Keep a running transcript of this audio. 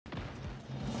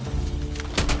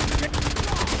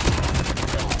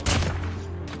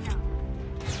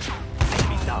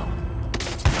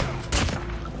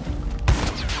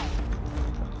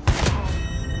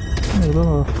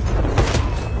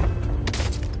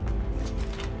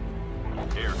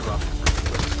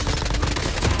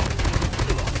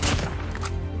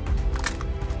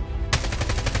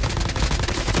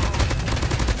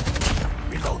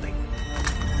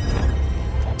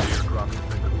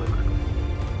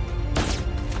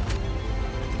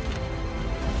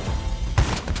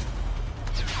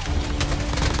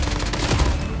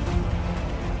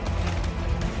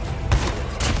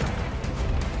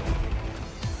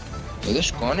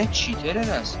داداش گانه چیتره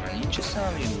رسما این چه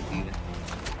سهمی بود دیگه.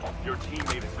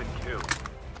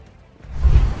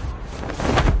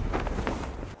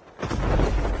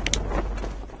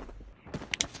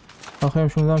 آخه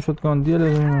همشون دادم شد گان دیه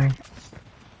لازم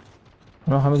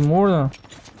را همه مردن.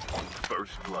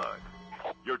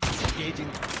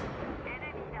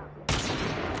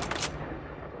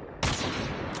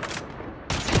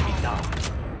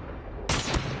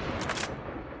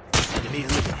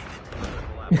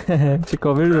 چه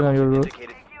کاوری دارم یارو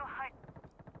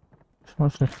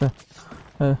شماش نخته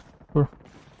برو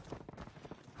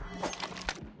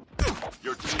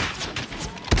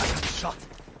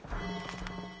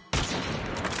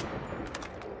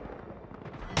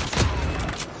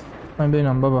من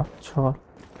ببینم بابا چقدر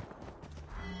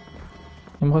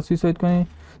نمیخواد سویساید کنی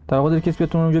توقع داری کسی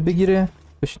بیاد اونجا بگیره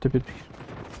بشین تا بیاد بگیر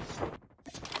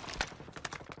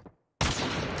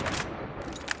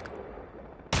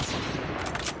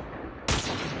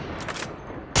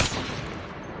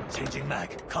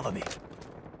Cover me.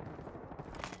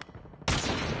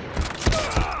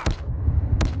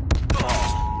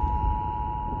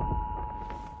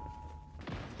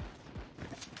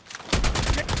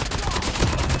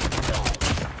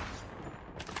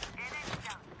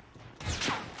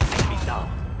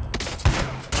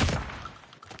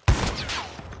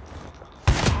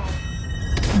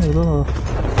 ای بابا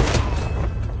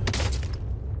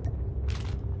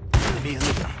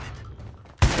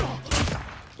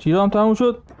چیرام تموم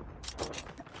شد.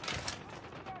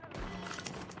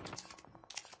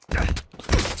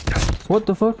 What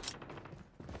the fuck?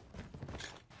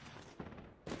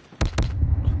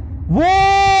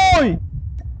 Why?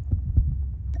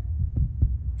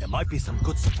 There might be some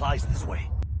good supplies this way.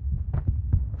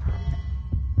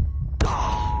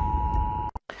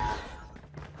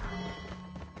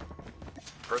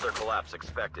 Further collapse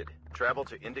expected. Travel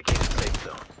to indicated safe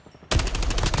zone.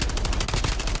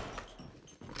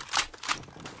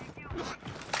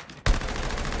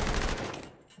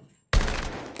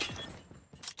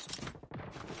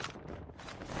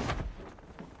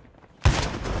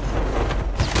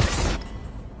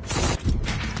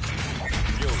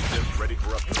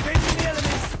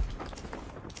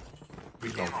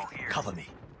 Cover me.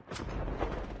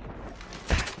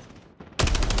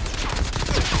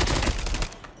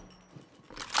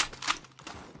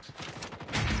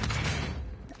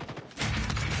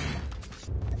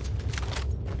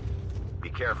 Be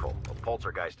careful. A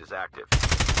poltergeist is active.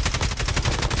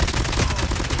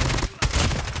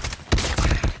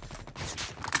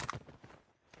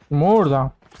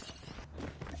 مردم.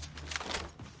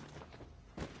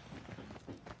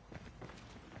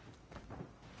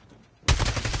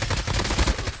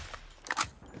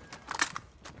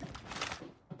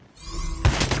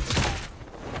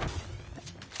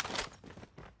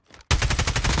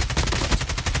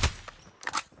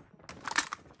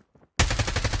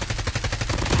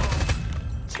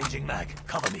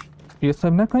 یه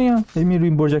سب نکنی یا می روی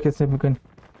این برجک سب میکنی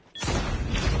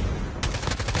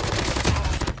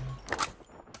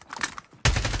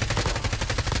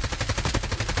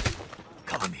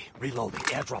Cover me. Reloading.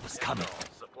 Airdrop is coming.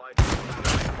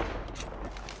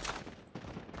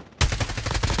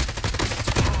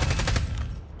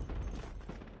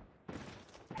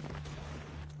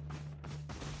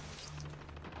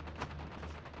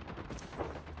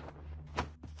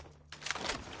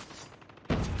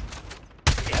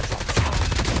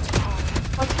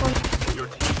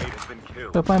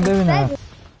 بپایم ببینم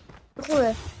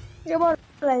خوبه یه بار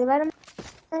رای برم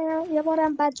یه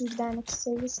بارم بد جوردن که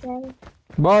سرویس کردم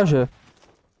باشه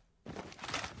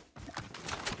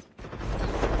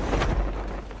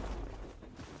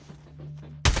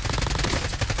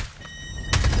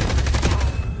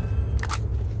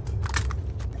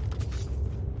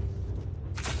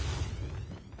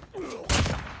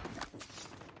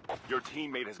Your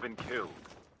teammate has been killed.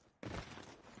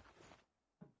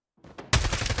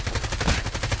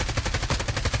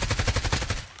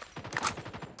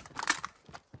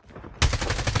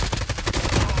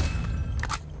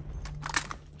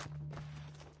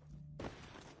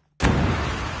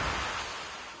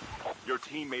 Your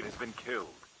teammate has been killed.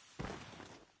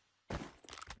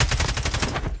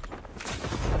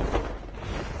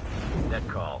 Net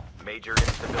call. Major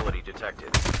instability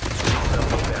detected.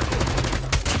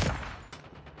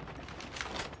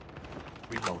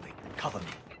 Reloading. Cover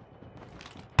me.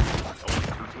 Only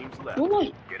 2 teams left.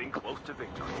 Getting close to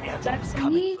victory. Airdrop is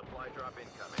coming. Supply drop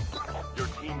incoming. Your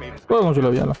teammate has برو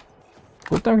جلو بیالا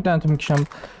گفتم که دنتو میکشم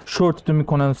شورتتو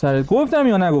میکنم سرت گفتم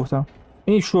یا نگفتم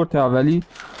این شورت اولی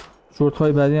شورت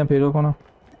های بعدی هم پیدا کنم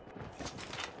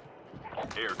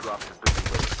airdrop has been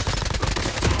delivered.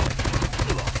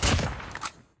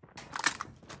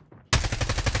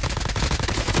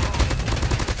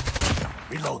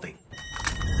 Reloading.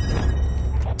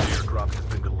 Airdrop has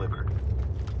been delivered.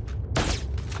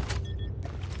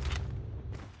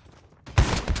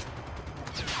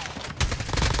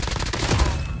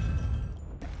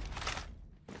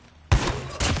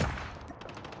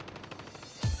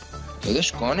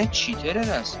 داداش گانه چیتره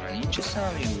رسما این چه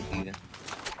سهمی بود دیگه.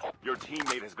 Your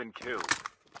teammate has been killed.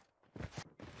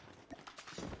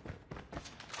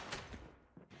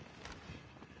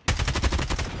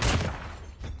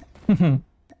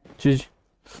 چیچ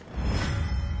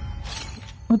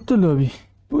بودو لابی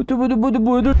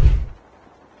بودو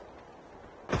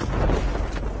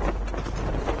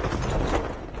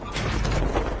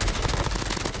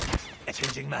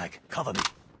Changing mag. Cover me.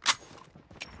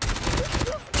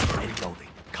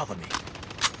 Reloading. Cover me.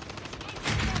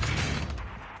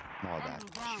 مادر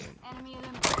بله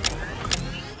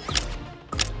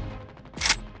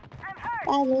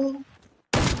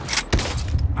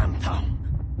I'm down.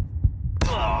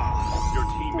 Your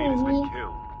teammate has been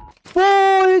killed.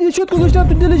 وای یه شوت گذاشتم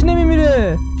تو دلش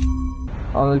نمیمیره.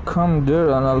 I'll come there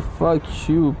and I'll fuck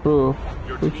you bro.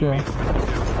 Your Okay. teammate has been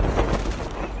killed.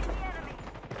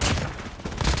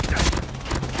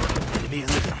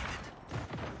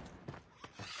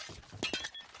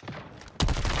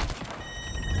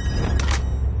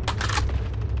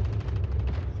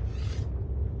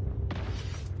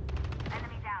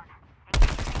 Enemy eliminated.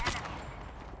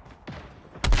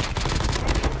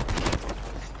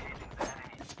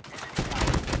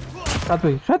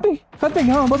 خط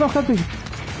بگی ها بازم خط بگی.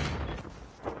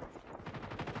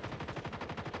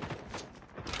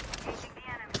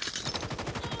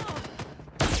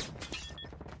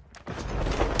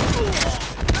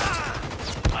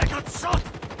 I got shot.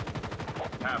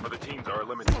 Half of the teams are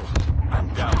eliminated. I'm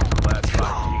down to the last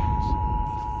 5 teams.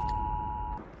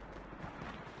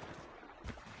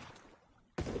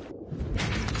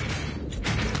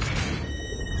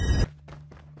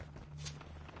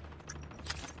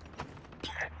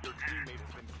 Your teammate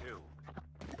has been killed.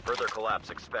 Further collapse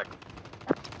expected.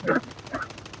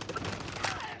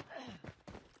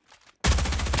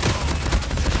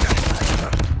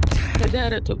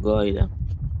 پدرتو گاییدم.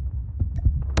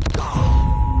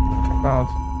 فهمت.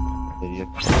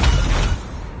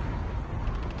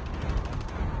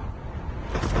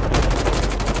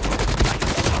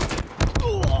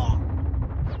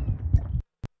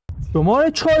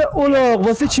 شماره 4 اولاغ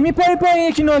واسه چی میپری پایین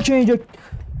یکی ناکه اینجا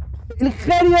این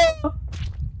خریا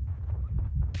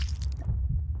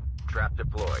Trap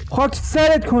deployed. خاک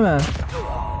سرت کنن.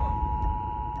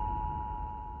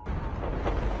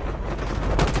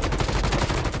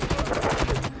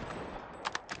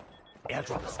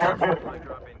 Airdrop is coming.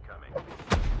 Airdrop incoming.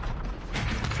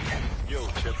 Skill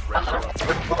chip ready up.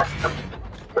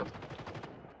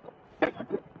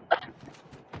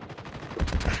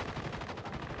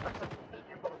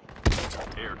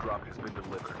 Airdrop has been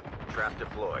delivered. Trap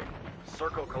deployed.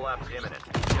 Circle collapse imminent.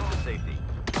 Get to safety.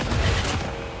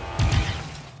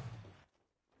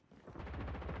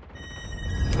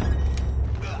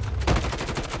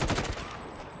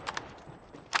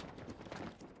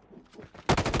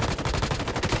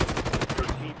 Your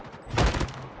team.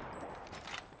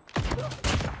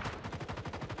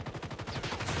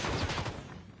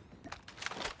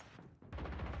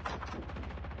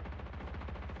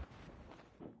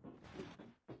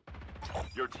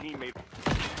 Your teammate.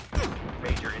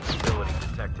 Major instability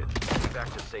detected. Back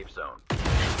to safe zone.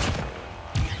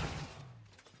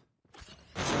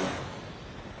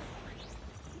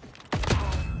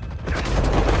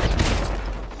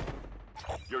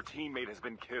 Your teammate has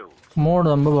been killed.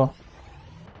 مردم بابا.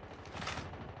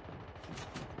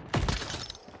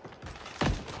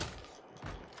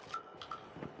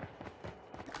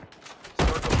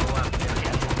 Circle collapse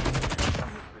imminent.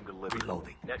 Has been delivered.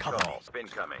 Reloading. Net Cover me. call. Spin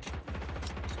coming.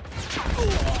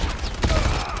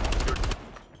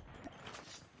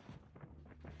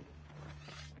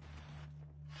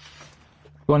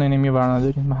 گان انمی بر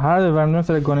نداریم. من هر دفعه میرم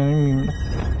سر گان انمی میمیرم.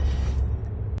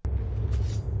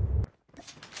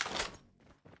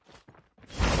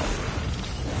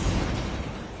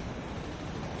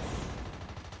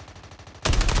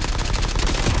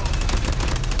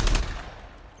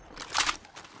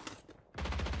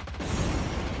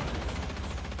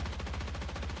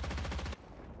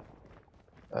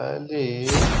 Ali.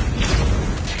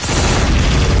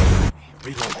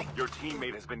 Reloading. Your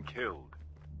teammate has been killed.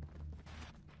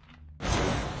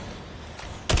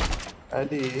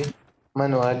 Ali.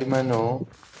 منو علی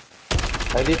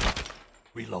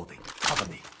Reloading. Cover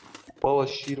me. بابا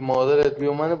شیر مادرت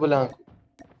بیا منو بلند کن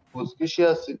بزکشی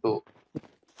هستی تو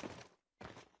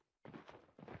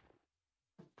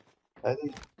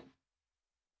علی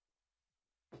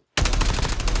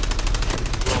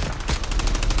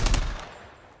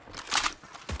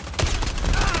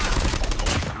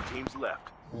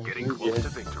Getting close to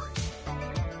victory.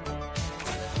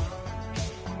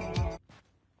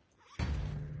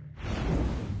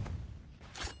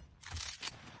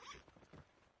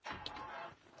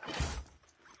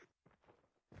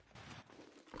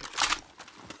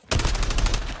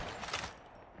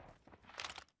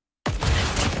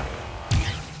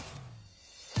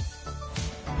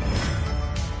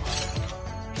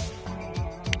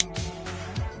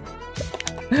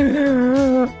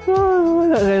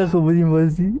 خیلی خوب بود این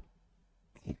بازی.